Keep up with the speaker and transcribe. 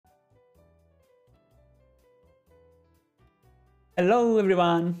Hello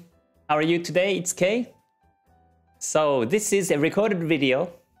everyone, how are you today? It's Kei. So this is a recorded video.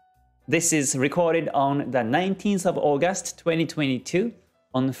 This is recorded on the 19th of August 2022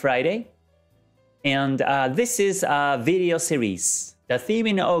 on Friday. And this is a video series. The theme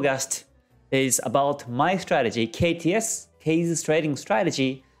in August is about my strategy, KTS, Kei's trading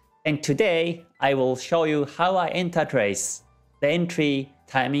strategy. And today I will show you how I enter trades, the entry,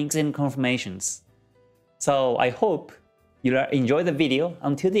 timings and confirmations. So I hope you enjoy the video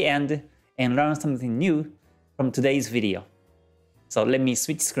until the end and learn something new from today's video. So let me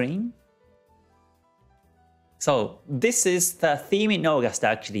switch screen. So this is the theme in August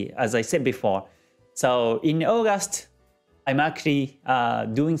actually, as I said before. So in August, I'm actually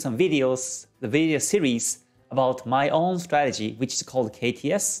doing some videos, the video series about my own strategy, which is called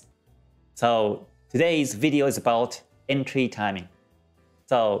KTS. So today's video is about entry timing.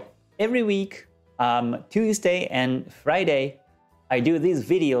 So every week, Tuesday and Friday, I do these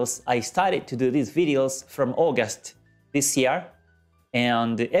videos. I started to do these videos from August this year.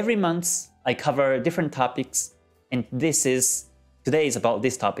 And every month, I cover different topics. And today is about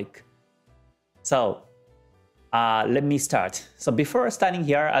this topic. So let me start. So before starting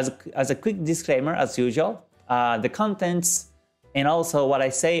here, as a quick disclaimer, as usual, the contents and also what I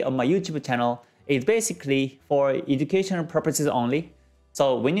say on my YouTube channel is basically for educational purposes only.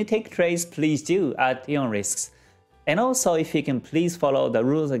 So when you take trades, please do at your own risks. And also, if you can please follow the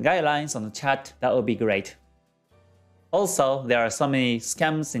rules and guidelines on the chat, that would be great. Also, there are so many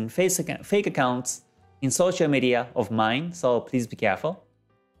scams and fake accounts in social media of mine, so please be careful.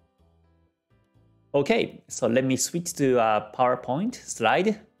 Okay, so let me switch to a PowerPoint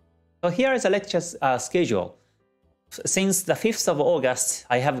slide. So here is a lecture schedule. Since the 5th of August,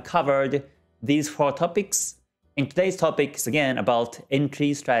 I have covered these 4 topics. And today's topic is again about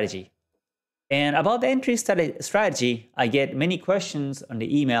entry strategy. And about the entry strategy, I get many questions on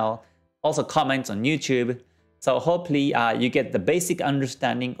the email, also comments on YouTube. So hopefully you get the basic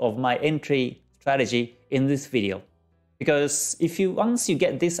understanding of my entry strategy in this video. Because once you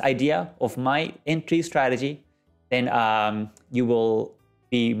get this idea of my entry strategy, then you will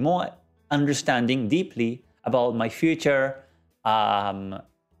be more understanding deeply about my future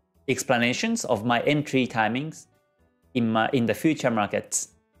explanations of my entry timings in the future markets.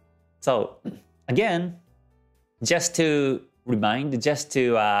 So again, just to remind, just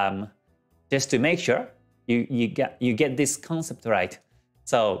to make sure you get this concept right.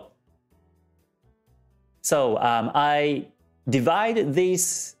 So I divide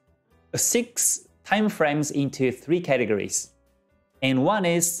these 6 time frames into 3 categories, and one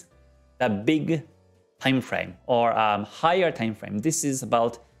is the big time frame or higher time frame. This is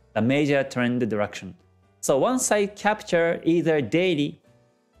about the major trend direction. So once I capture either daily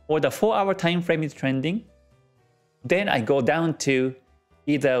or the 4-hour time frame is trending, then I go down to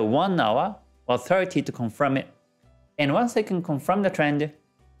either 1 hour or 30 to confirm it. And once I can confirm the trend,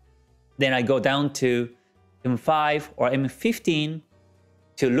 then I go down to M5 or M15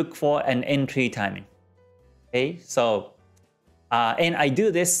 to look for an entry timing. Okay, so and I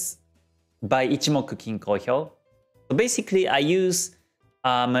do this by Ichimoku Kinko-hyo. So basically, I use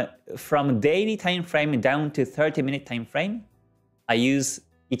from daily time frame down to 30-minute time frame. I use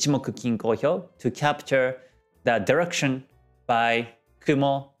Ichimoku Kinko-hyo to capture the direction by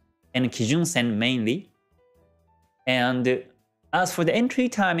Kumo and Kijun-sen mainly. And as for the entry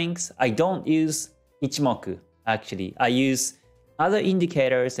timings, I don't use Ichimoku actually. I use other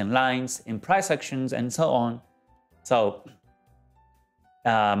indicators and lines and price actions and so on. So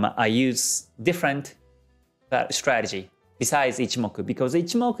I use different strategy besides Ichimoku, because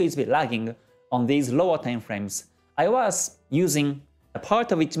Ichimoku is a bit lagging on these lower time frames. I was using a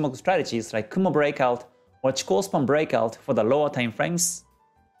part of Ichimoku strategies like Kumo breakout or Chikou span breakout for the lower time frames.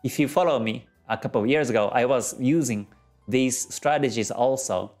 If you follow me a couple of years ago, I was using these strategies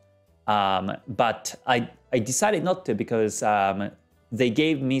also. But I decided not to because they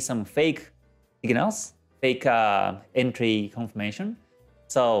gave me some fake signals, fake entry confirmation.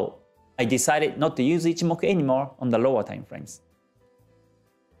 So I decided not to use Ichimoku anymore on the lower time frames.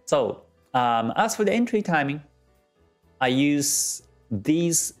 So as for the entry timing, I use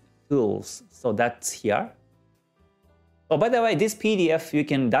these tools. So that's here. Oh, by the way, this PDF you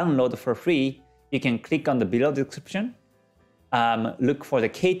can download for free. You can click on the below description. Look for the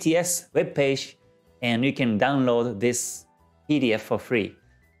KTS webpage, and you can download this PDF for free.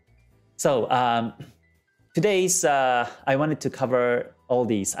 So today's I wanted to cover all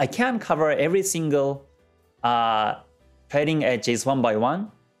these. I can't cover every single trading edges one by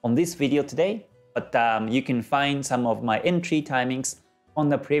one on this video today, but you can find some of my entry timings on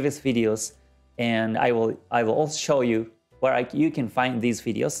the previous videos, and I will also show you where you can find these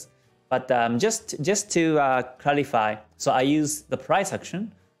videos. But just to clarify, so I use the price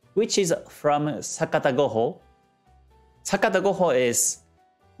action, which is from Sakata Goho. Sakata Goho is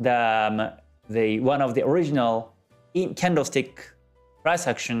the one of the original candlestick price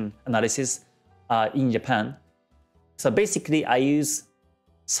action analysis in Japan. So basically, I use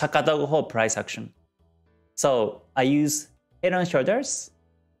Sakata Goho price action. So I use head and shoulders,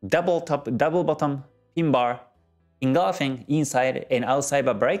 double top, double bottom, pin bar, engulfing inside and outside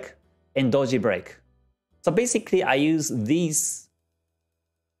bar break, and doji break. So basically, I use these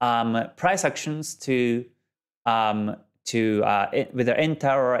price actions to whether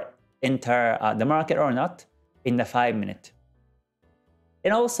enter the market or not in the 5 minute.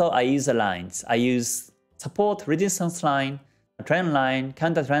 And also, I use the lines. I use support, resistance line, trend line,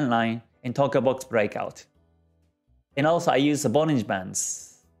 counter trend line, and Tokyo box breakout. And also, I use the Bollinger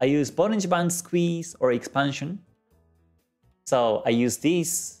Bands. I use Bollinger Band squeeze or expansion. So I use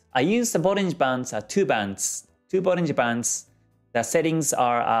these. I use the Bollinger Bands, two Bollinger Bands. The settings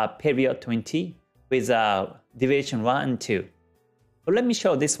are period 20 with deviation 1 and 2. So let me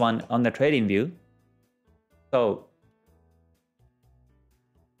show this one on the trading view. So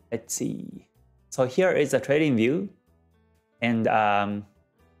let's see. So here is the trading view. And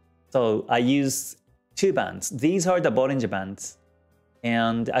so I use two bands. These are the Bollinger Bands.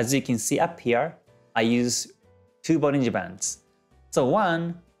 And as you can see up here, I use two Bollinger Bands. So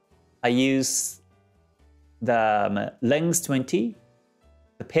one, I use the length 20,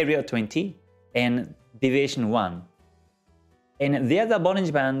 the period 20, and deviation 1. And the other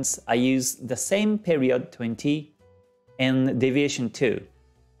Bollinger Bands, I use the same period 20 and deviation 2.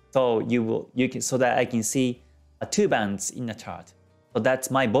 So so that I can see two bands in the chart. So that's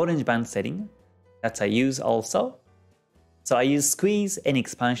my Bollinger Band setting that I use also. So I use squeeze and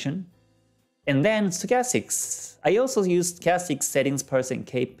expansion. And then stochastics. I also use stochastic settings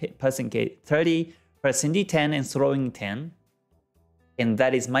K30, %D10, and throwing 10. And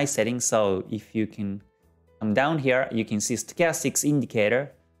that is my setting. So if you can come down here, you can see stochastics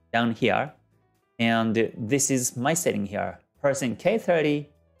indicator down here. And this is my setting here. K30,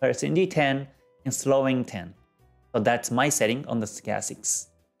 %D10, and slowing 10. So that's my setting on the stochastics.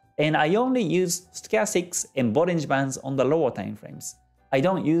 And I only use stochastics and Bollinger Bands on the lower time frames. I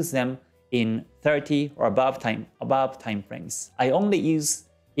don't use them in 30 or above time frames. I only use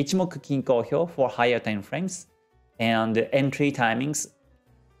Ichimoku Kinko Hyo for higher time frames and entry timings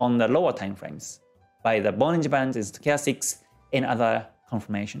on the lower time frames by the Bollinger Bands and stochastics and other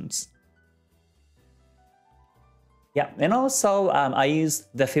confirmations. Yeah, and also I use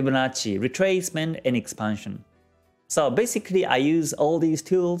the Fibonacci retracement and expansion. So basically, I use all these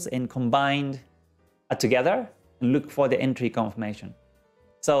tools and combined together and look for the entry confirmation.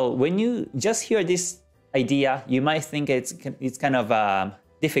 So when you just hear this idea, you might think it's kind of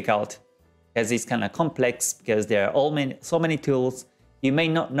difficult because it's kind of complex because there are so many tools. You may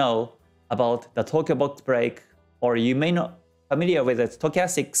not know about the Tokyo box break, or you may not familiar with the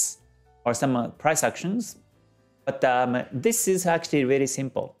stochastics or some price actions. But this is actually very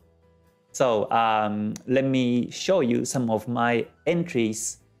simple. So let me show you some of my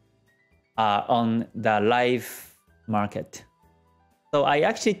entries on the live market. So I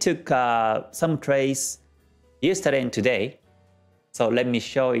actually took some trades yesterday and today. So let me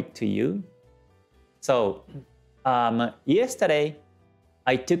show it to you. So yesterday,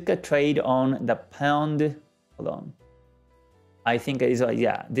 I took a trade on the pound. Hold on. I think it is,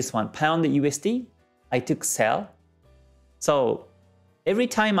 yeah, this one, pound USD. I took sell. So every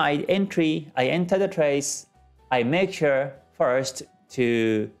time I enter the trades, I make sure first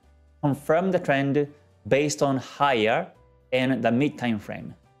to confirm the trend based on higher and the mid time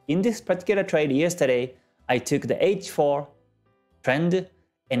frame. In this particular trade yesterday, I took the H4 trend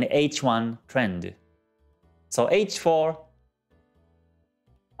and H1 trend. So H4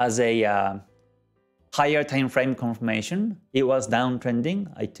 as a higher time frame confirmation, it was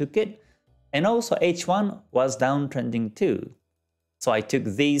downtrending. I took it. And also H1 was downtrending too. So I took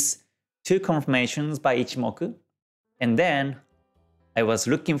these two confirmations by Ichimoku. And then I was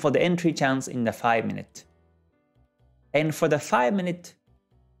looking for the entry chance in the 5 minute. And for the 5 minute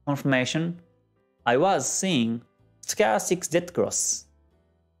confirmation, I was seeing stochastic dead cross.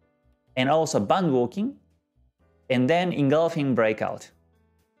 And also band walking. And then engulfing breakout.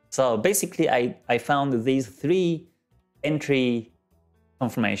 So basically I found these three entry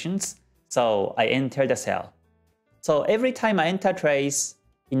confirmations. So I entered the sell. So every time I enter trades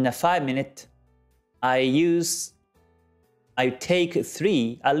in the 5 minute, I take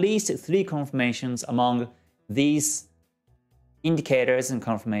at least three confirmations among these indicators and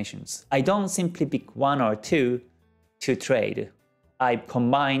confirmations. I don't simply pick one or two to trade, I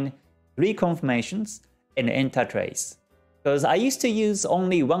combine 3 confirmations and enter trades. Because I used to use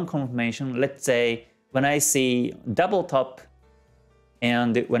only one confirmation. Let's say when I see double top,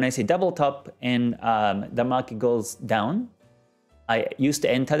 and when I see double top and the market goes down, I used to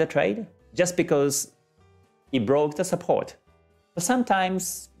enter the trade just because it broke the support. But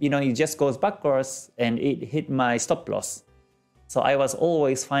sometimes, it just goes backwards and it hit my stop loss. So I was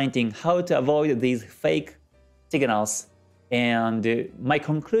always finding how to avoid these fake signals. And my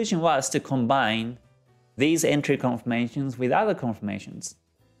conclusion was to combine these entry confirmations with other confirmations.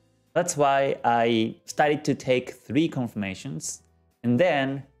 That's why I started to take 3 confirmations. And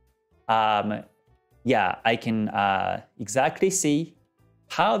then, I can exactly see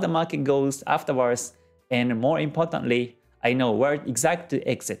how the market goes afterwards. And more importantly, I know where exactly to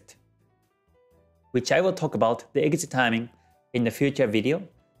exit, which I will talk about the exit timing in the future video.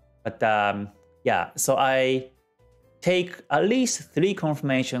 But so I take at least 3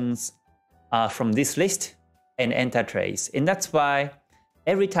 confirmations from this list and enter trades. And that's why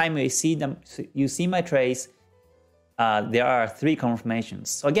every time you see my trades, there are 3 confirmations.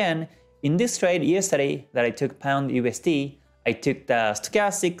 So again, in this trade yesterday that I took pound USD, I took the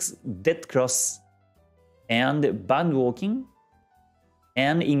stochastics dead cross and band walking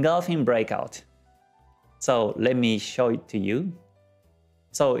and engulfing breakout. So let me show it to you.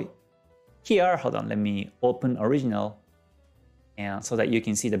 So here, hold on, let me open original and so that you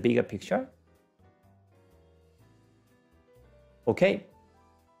can see the bigger picture. Okay,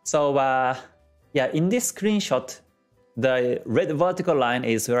 so in this screenshot, the red vertical line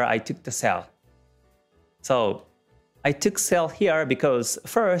is where I took the sell. So I took sell here because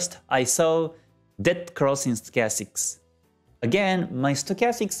first I saw dead cross in stochastics. Again, my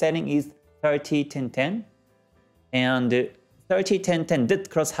stochastic setting is 30-10-10, and 30-10-10 dead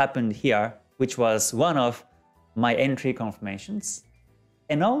cross happened here, which was one of my entry confirmations.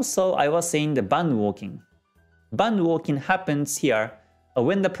 And also I was seeing the band walking. Band walking happens here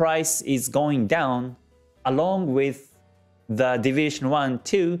when the price is going down along with the deviation 1,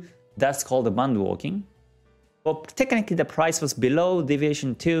 2, that's called the band walking. Well, technically the price was below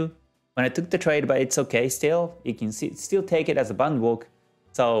deviation 2 when I took the trade, but it's okay still. You can still take it as a band walk.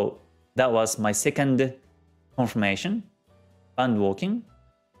 So that was my second confirmation, band walking.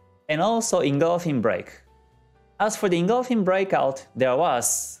 And also engulfing break. As for the engulfing breakout, there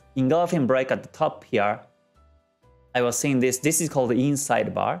was engulfing break at the top here. I was seeing this is called the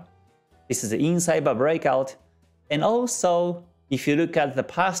inside bar. This is the inside bar breakout. And also, if you look at the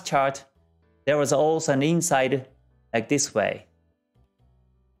past chart, there was also an inside like this way.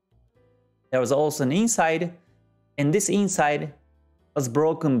 There was also an inside, and this inside was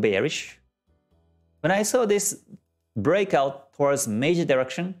broken bearish. When I saw this breakout towards major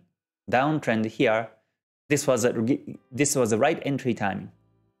direction, downtrend here, this was the right entry timing.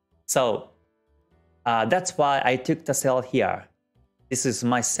 So that's why I took the sell here. This is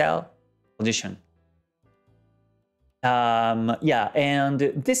my sell position. And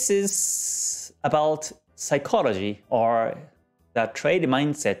this is about psychology or the trade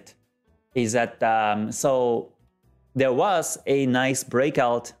mindset. Is that so there was a nice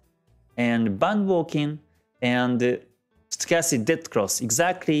breakout and band walking and stochastic dead cross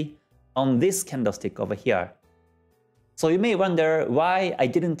exactly on this candlestick over here. So you may wonder why I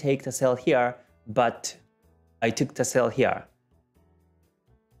didn't take the sell here, but I took the sell here.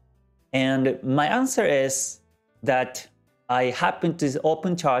 And my answer is that I happened to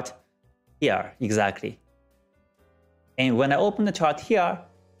open chart here exactly. And when I opened the chart here,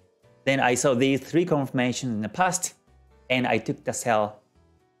 then I saw these 3 confirmations in the past, and I took the sell.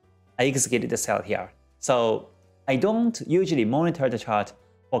 I executed the sell here. So I don't usually monitor the chart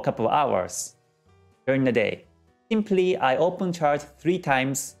for a couple of hours during the day. Simply, I open chart 3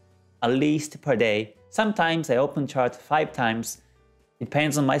 times at least per day. Sometimes I open chart 5 times. It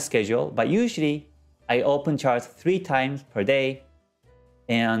depends on my schedule, but usually I open chart 3 times per day,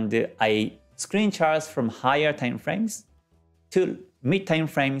 and I screen charts from higher time frames to mid time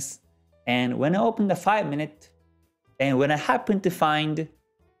frames. And when I open the 5-minute, and when I happen to find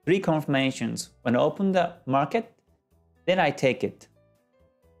 3 confirmations, when I open the market, then I take it.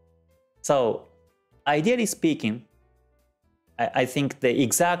 So ideally speaking, I think the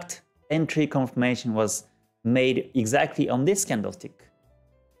exact entry confirmation was made exactly on this candlestick.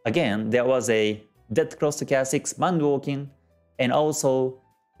 Again, there was a dead cross stochastics band walking, and also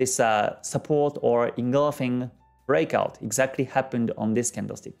this support or engulfing breakout exactly happened on this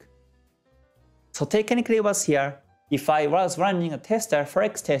candlestick. So technically it was here. If I was running a tester,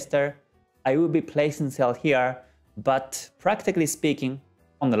 Forex tester, I would be placing sell here. But practically speaking,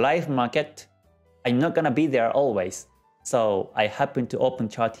 on the live market, I'm not gonna be there always. So I happened to open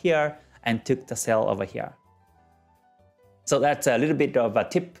chart here and took the sell over here. So that's a little bit of a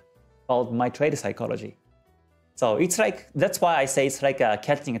tip called my trade psychology. So it's like, that's why I say it's like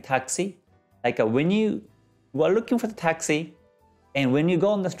catching a taxi. Like when you are looking for the taxi and when you go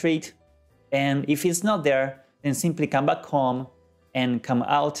on the street and if it's not there, then simply come back home and come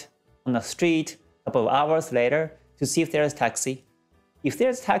out on the street a couple of hours later to see if there's a taxi. If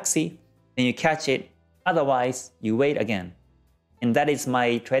there's a taxi, then you catch it. Otherwise, you wait again. And that is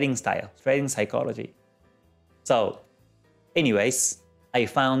my trading style, trading psychology. So anyways, I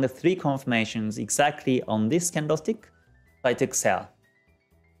found 3 confirmations exactly on this candlestick, so I took sell.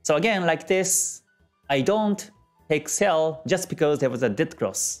 So again, like this, I don't take sell just because there was a dead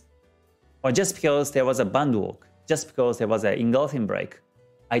cross, or just because there was a band walk, just because there was an engulfing break.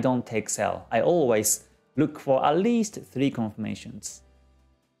 I don't take sell. I always look for at least 3 confirmations.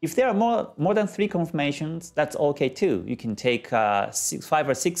 If there are more than 3 confirmations, that's okay too. You can take 5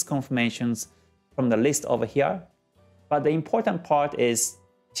 or 6 confirmations from the list over here. But the important part is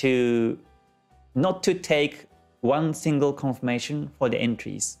to not to take one single confirmation for the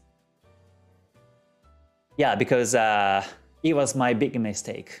entries. Yeah, because it was my big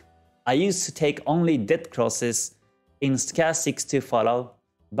mistake. I used to take only dead crosses in stochastics to follow,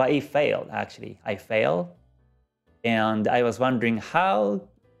 but it failed actually. I failed, and I was wondering how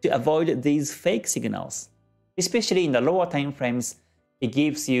to avoid these fake signals. Especially in the lower time frames, it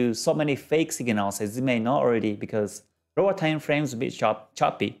gives you so many fake signals, as you may know already, because lower time frames a bit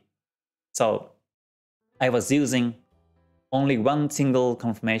choppy. So I was using only one single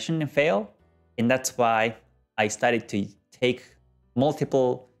confirmation and fail, and that's why I started to take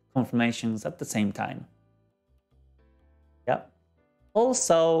multiple confirmations at the same time. Yeah.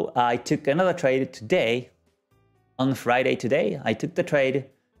 Also, I took another trade today. On Friday today, I took the trade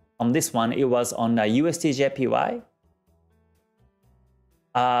on this one. It was on USDJPY.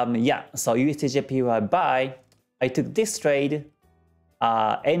 Yeah, so USDJPY buy. I took this trade,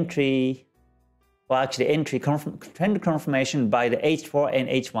 entry trend confirmation by the H4 and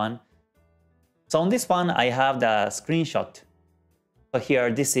H1. So on this one, I have the screenshot. So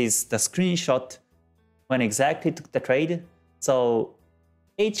here, this is the screenshot when exactly took the trade. So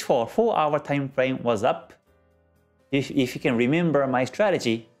H4, 4-hour time frame was up. If you can remember my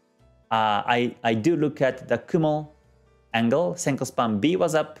strategy, I do look at the Kumo angle. Senko span B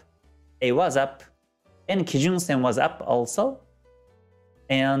was up, A was up, and Kijun Sen was up also.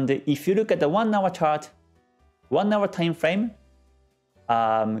 And if you look at the 1-hour chart, 1-hour time frame,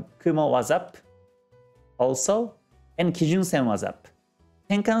 Kumo was up also, and Kijun Sen was up.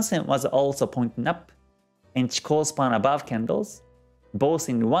 Tenkan Sen was also pointing up, and Chikou span above candles, both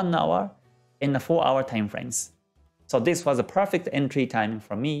in 1 hour and the 4-hour time frames. So this was a perfect entry timing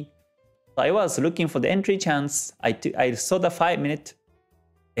for me. So I was looking for the entry chance. I saw the 5-minute,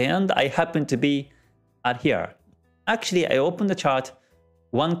 and I happened to be at here. Actually, I opened the chart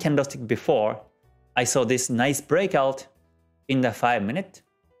 1 candlestick before. I saw this nice breakout in the 5-minute,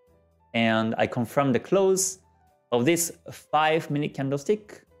 and I confirmed the close of this 5-minute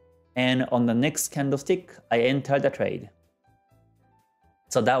candlestick, and on the next candlestick, I entered the trade.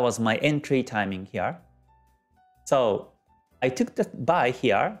 So that was my entry timing here. So I took the buy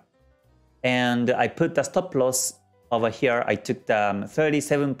here, and I put the stop loss over here. I took the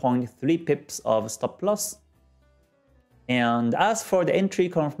 37.3 pips of stop loss. And as for the entry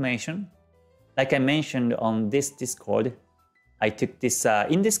confirmation, like I mentioned on this Discord, I took this,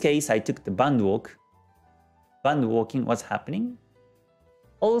 in this case, I took the band walk. Band walking was happening.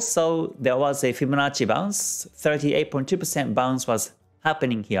 Also, there was a Fibonacci bounce, 38.2% bounce was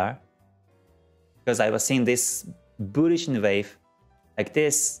happening here, because I was seeing this bullish wave like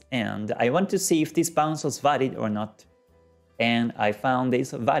this, and I want to see if this bounce was valid or not. And I found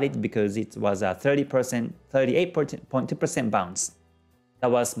this valid because it was a 38.2% bounce.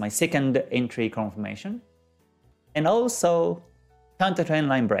 That was my second entry confirmation. And also, counter trend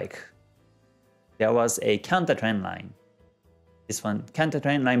line break. There was a counter trend line. This one, counter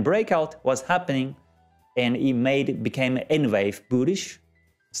trend line breakout was happening, and it became N wave bullish.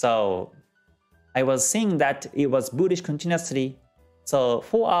 So I was seeing that it was bullish continuously. So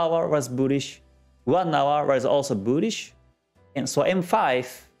 4-hour was bullish, 1 hour was also bullish, and so M5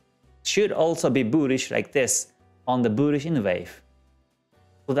 should also be bullish like this on the bullish N wave.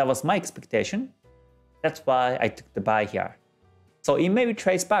 So that was my expectation. That's why I took the buy here. So it may be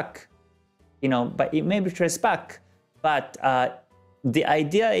traced back, but it may be traced back. But the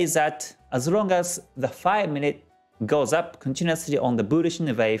idea is that as long as the 5-minute goes up continuously on the bullish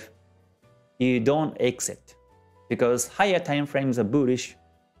N wave, you don't exit, because higher time frames are bullish,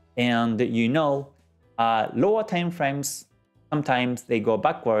 and lower time frames, sometimes they go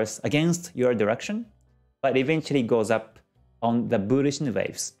backwards against your direction, but eventually goes up on the bullish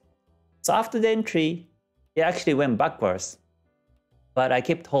waves. So after the entry, it actually went backwards, but I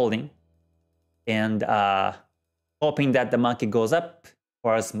kept holding and hoping that the market goes up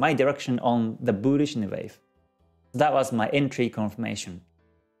towards my direction on the bullish wave. That was my entry confirmation.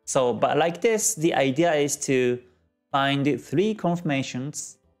 So, but like this, the idea is to find 3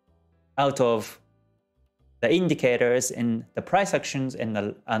 confirmations out of the indicators and the price actions and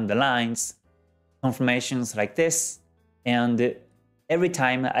the lines, confirmations like this, and every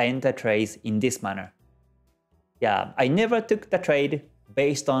time I enter trades in this manner. Yeah, I never took the trade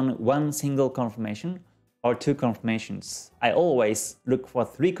based on one single confirmation or 2 confirmations. I always look for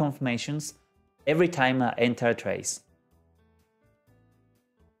 3 confirmations every time I enter trades.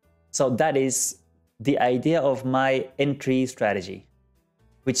 So that is the idea of my entry strategy,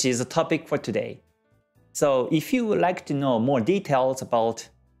 which is a topic for today. So if you would like to know more details about,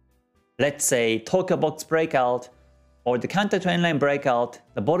 let's say, Tokyo box breakout, or the counter trend line breakout,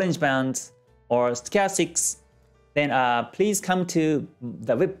 the Bollinger Bands, or stochastics, then please come to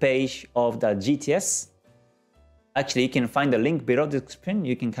the webpage of the GTS. Actually, you can find the link below the description.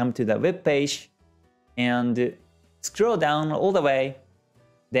 You can come to the webpage and scroll down all the way.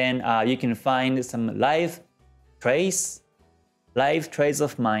 Then you can find some live trades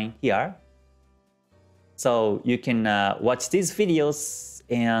of mine here. So you can watch these videos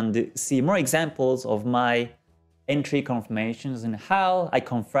and see more examples of my entry confirmations and how I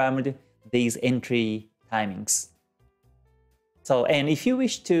confirmed these entry timings. So, and if you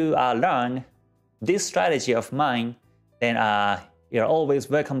wish to learn this strategy of mine, then you're always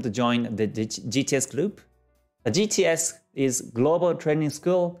welcome to join the GTS group. The GTS is Global Trading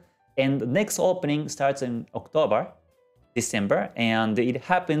School, and the next opening starts in December, and it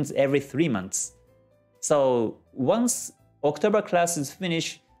happens every 3 months. So once October class is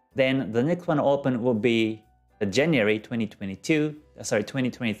finished, then the next one open will be January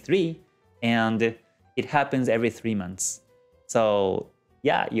 2023, and it happens every 3 months. So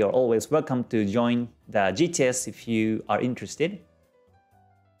yeah, you're always welcome to join the GTS if you are interested.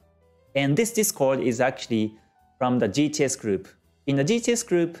 And this Discord is actually from the GTS group. In the GTS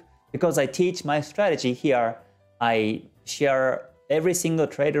group, because I teach my strategy here, I share every single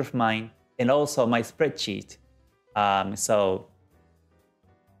trade of mine and also my spreadsheet. So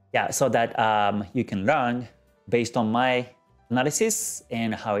that you can learn based on my analysis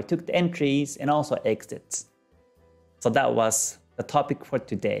and how I took the entries and also exits. So that was the topic for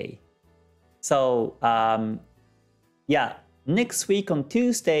today. So next week on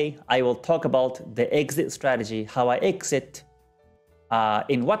Tuesday, I will talk about the exit strategy, how I exit,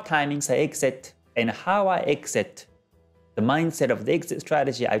 in what timings I exit, and how I exit, the mindset of the exit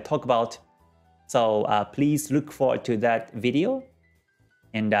strategy I talk about. So please look forward to that video.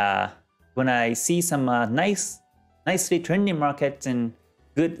 And when I see some nicely trending markets and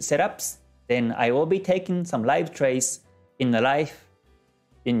good setups, then I will be taking some live trades in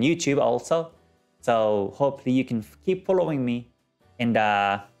YouTube also. So hopefully you can keep following me and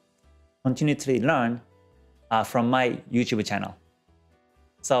continue to learn from my YouTube channel.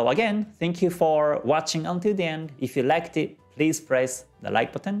 So again, thank you for watching until the end. If you liked it, please press the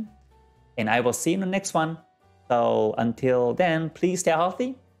like button. And I will see you in the next one. So until then, please stay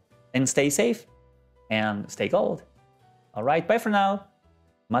healthy and stay safe and stay gold. Alright, bye for now.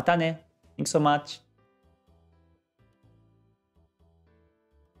 Mata ne. Thanks so much.